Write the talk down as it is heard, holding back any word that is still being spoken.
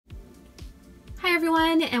Hi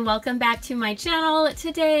everyone, and welcome back to my channel.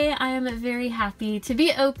 Today I am very happy to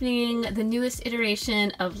be opening the newest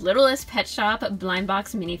iteration of Littlest Pet Shop Blind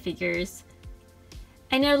Box minifigures.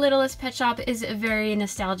 I know Littlest Pet Shop is very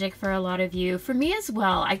nostalgic for a lot of you. For me as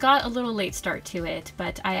well. I got a little late start to it,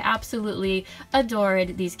 but I absolutely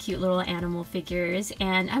adored these cute little animal figures,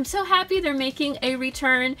 and I'm so happy they're making a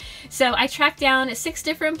return. So I tracked down 6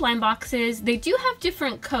 different blind boxes. They do have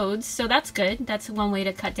different codes, so that's good. That's one way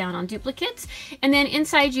to cut down on duplicates. And then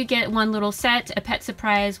inside you get one little set, a pet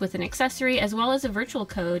surprise with an accessory, as well as a virtual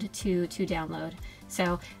code to download.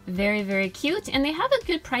 So very, very cute, and they have a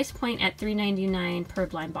good price point at $3.99 per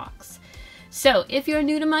blind box. So if you're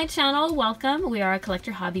new to my channel, welcome. We are a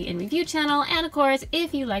collector hobby and review channel, and of course,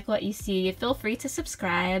 if you like what you see, feel free to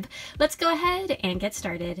subscribe. Let's go ahead and get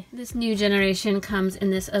started. This new generation comes in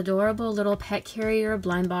this adorable little pet carrier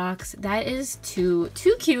blind box. That is too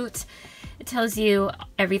cute. It tells you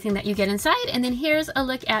everything that you get inside, and then here's a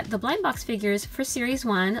look at the blind box figures for Series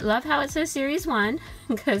 1. Love how it says Series 1,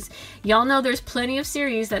 because y'all know there's plenty of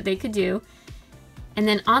series that they could do. And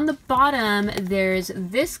then on the bottom, there's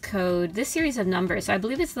this code, this series of numbers. So I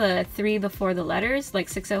believe it's the 3 before the letters, like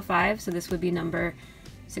 605, so this would be number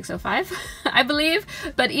 605, I believe.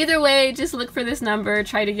 But either way, just look for this number,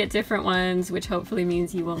 try to get different ones, which hopefully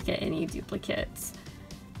means you won't get any duplicates.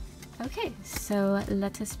 Okay, so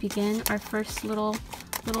let us begin our first little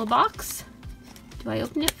box. Do I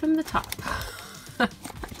open it from the top?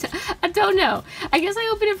 I don't know. I guess I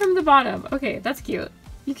open it from the bottom. Okay, that's cute.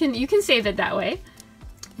 You can save it that way.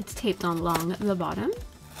 It's taped on along the bottom.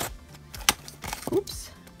 Oops.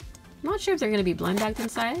 I'm not sure if they're going to be blind bagged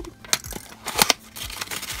inside.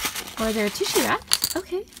 Or they're tissue wrapped.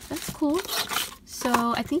 Okay, that's cool.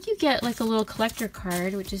 So I think you get like a little collector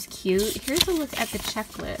card, which is cute. Here's a look at the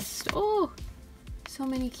checklist. Oh, so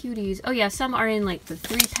many cuties. Oh yeah, some are in like the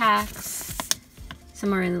 3-packs.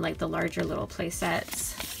 Some are in like the larger little play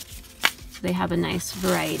sets. They have a nice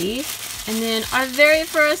variety. And then our very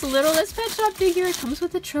first Littlest Pet Shop figure comes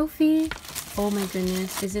with a trophy. Oh my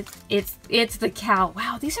goodness, is it? It's the cow.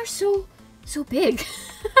 Wow, these are so big.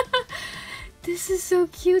 This is so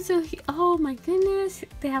cute. Oh my goodness.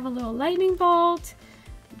 They have a little lightning bolt.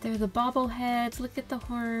 They're the bobbleheads. Look at the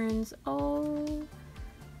horns. Oh,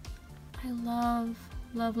 I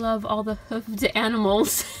love all the hoofed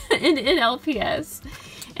animals in LPS.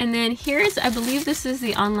 And then here's, I believe this is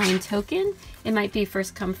the online token. It might be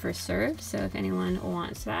first come, first serve. So if anyone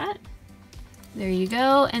wants that, there you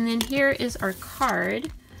go. And then here is our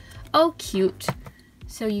card. Oh, cute.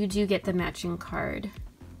 So you do get the matching card.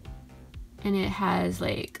 And it has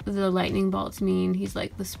like the lightning bolts mean he's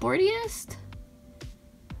like the sportiest.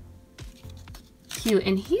 Cute.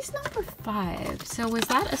 And he's number 5. So was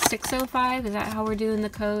that a 605? Is that how we're doing the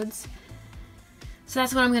codes? So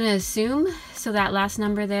that's what I'm going to assume. So that last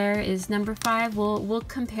number there is number 5. We'll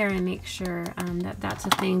compare and make sure that that's a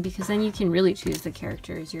thing, because then you can really choose the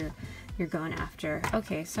characters you're going after.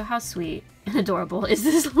 Okay, so how sweet and adorable is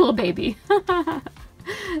this little baby?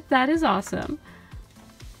 That is awesome.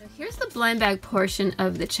 Here's the blind bag portion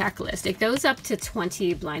of the checklist. It goes up to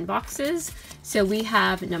 20 blind boxes. So we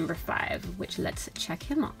have number 5, which let's check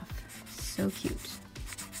him off. So cute.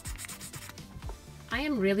 I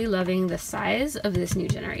am really loving the size of this new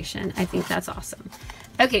generation. I think that's awesome.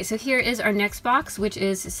 Okay, so here is our next box, which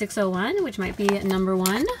is 601, which might be number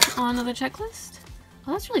 1 on the checklist.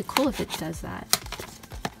 Oh, that's really cool if it does that.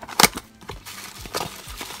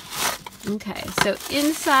 Okay, so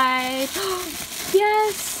inside,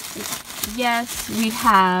 yes, we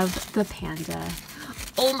have the panda.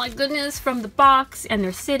 Oh my goodness, from the box, and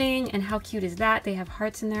they're sitting, and how cute is that? They have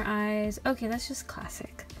hearts in their eyes. Okay, that's just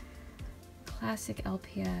classic. Classic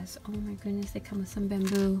LPS. Oh my goodness, they come with some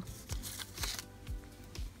bamboo.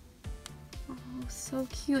 Oh, so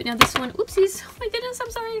cute. Now this one, oopsies, oh my goodness,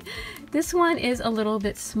 I'm sorry. This one is a little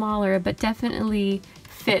bit smaller, but definitely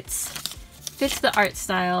fits the art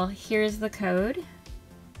style. Here's the code.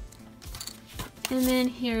 And then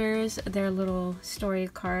here's their little story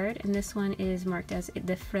card, and this one is marked as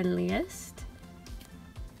the friendliest.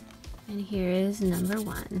 And here is number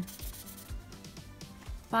 1.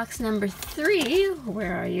 Box number 3,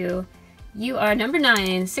 where are you? You are number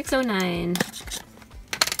 9, 609.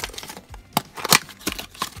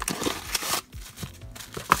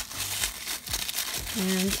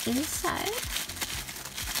 And inside,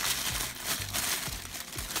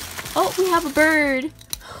 oh, we have a bird.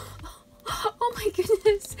 Oh my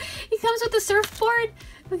goodness, he comes with a surfboard.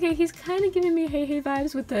 Okay, he's kind of giving me hey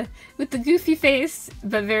vibes with the goofy face,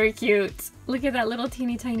 but very cute. Look at that little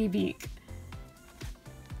teeny tiny beak.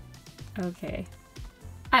 Okay,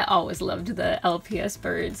 I always loved the LPS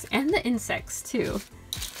birds and the insects too.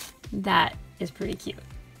 That is pretty cute.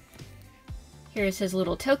 Here's his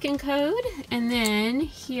little token code, and then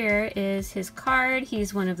here is his card.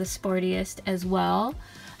 He's one of the sportiest as well.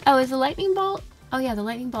 Oh, is the lightning bolt? Oh yeah, the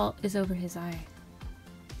lightning bolt is over his eye.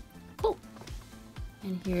 Cool.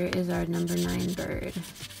 And here is our number 9 bird.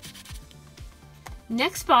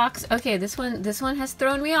 Next box. Okay, this one has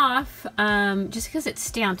thrown me off. Just because it's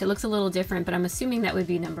stamped, it looks a little different, but I'm assuming that would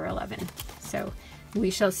be number 11. So we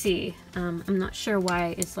shall see. I'm not sure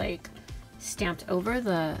why it's like stamped over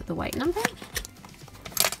the white number.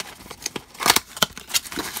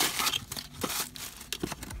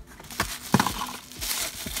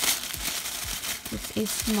 It's a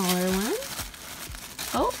smaller one.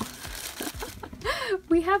 Oh,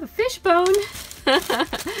 we have a fishbone.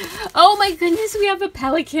 Oh my goodness, we have a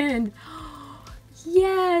pelican.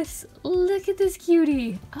 Yes, look at this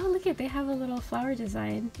cutie. Oh, look at, they have a little flower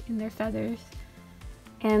design in their feathers.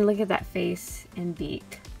 And look at that face and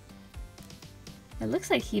beak. It looks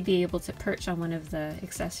like he'd be able to perch on one of the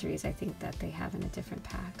accessories I think that they have in a different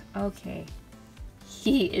pack. Okay,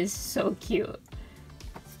 he is so cute.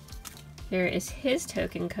 Here is his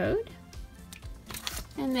token code.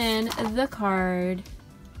 And then the card.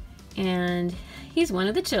 And he's one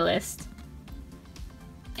of the chillest.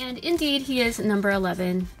 And indeed, he is number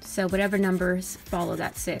 11. So whatever numbers follow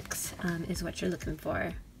that 6 is what you're looking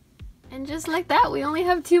for. And just like that, we only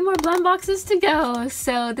have 2 more blind boxes to go.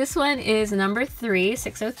 So this one is number 3,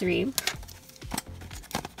 603.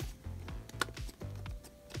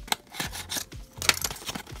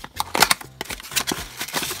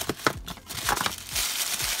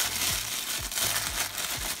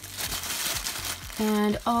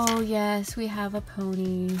 And oh yes, we have a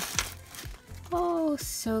pony. Oh,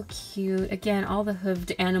 so cute. Again, all the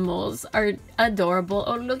hooved animals are adorable.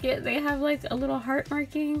 Oh, look at, they have like a little heart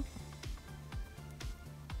marking.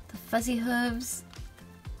 The fuzzy hooves.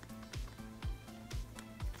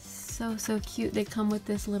 So, so cute. They come with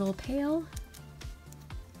this little pail.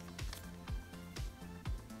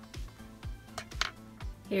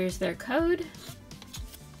 Here's their code.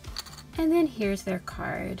 And then here's their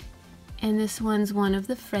card. And this one's one of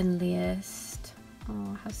the friendliest.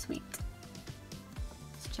 Oh, how sweet.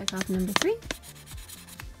 Let's check off number 3.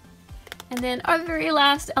 And then our very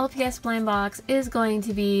last LPS blind box is going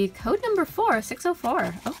to be code number 4,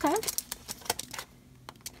 604. Okay.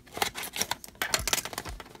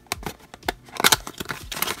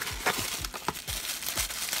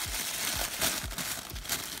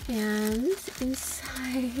 And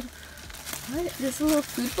inside, what? This little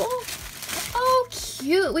food bowl? Oh,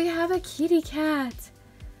 cute. We have a kitty cat.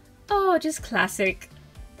 Oh, just classic.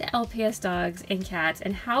 The LPS dogs and cats.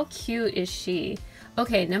 And how cute is she?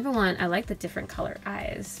 Okay, number 1, I like the different color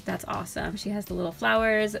eyes. That's awesome. She has the little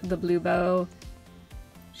flowers, the blue bow.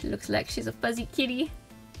 She looks like she's a fuzzy kitty.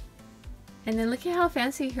 And then look at how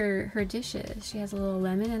fancy her dish is. She has a little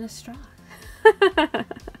lemon and a straw.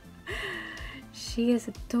 She is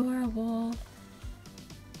adorable.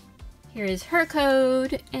 Here is her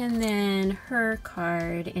code and then her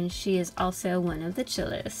card, and she is also one of the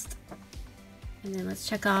chillest. And then let's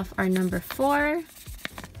check off our number 4.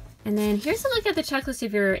 And then here's a look at the checklist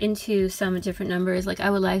if you're into some different numbers. Like I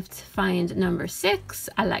would like to find number 6.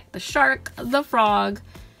 I like the shark, the frog.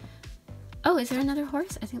 Oh, is there another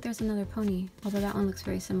horse? I think there's another pony, although that one looks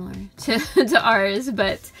very similar to ours,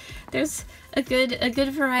 but there's a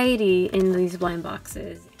good variety in these blind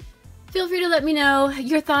boxes. Feel free to let me know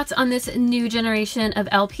your thoughts on this new generation of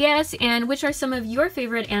LPS and which are some of your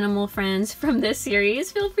favorite animal friends from this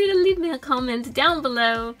series. Feel free to leave me a comment down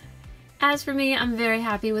below. As for me, I'm very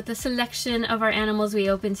happy with the selection of our animals we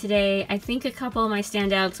opened today. I think a couple of my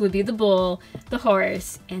standouts would be the bull, the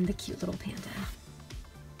horse, and the cute little panda.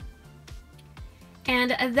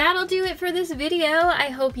 And that'll do it for this video. I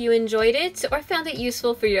hope you enjoyed it or found it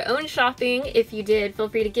useful for your own shopping. If you did, feel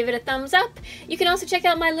free to give it a thumbs up. You can also check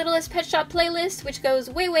out my Littlest Pet Shop playlist, which goes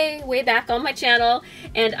way back on my channel.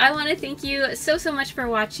 And I want to thank you so much for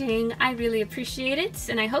watching. I really appreciate it,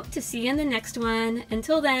 and I hope to see you in the next one.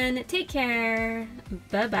 Until then, take care.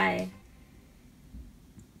 Bye-bye.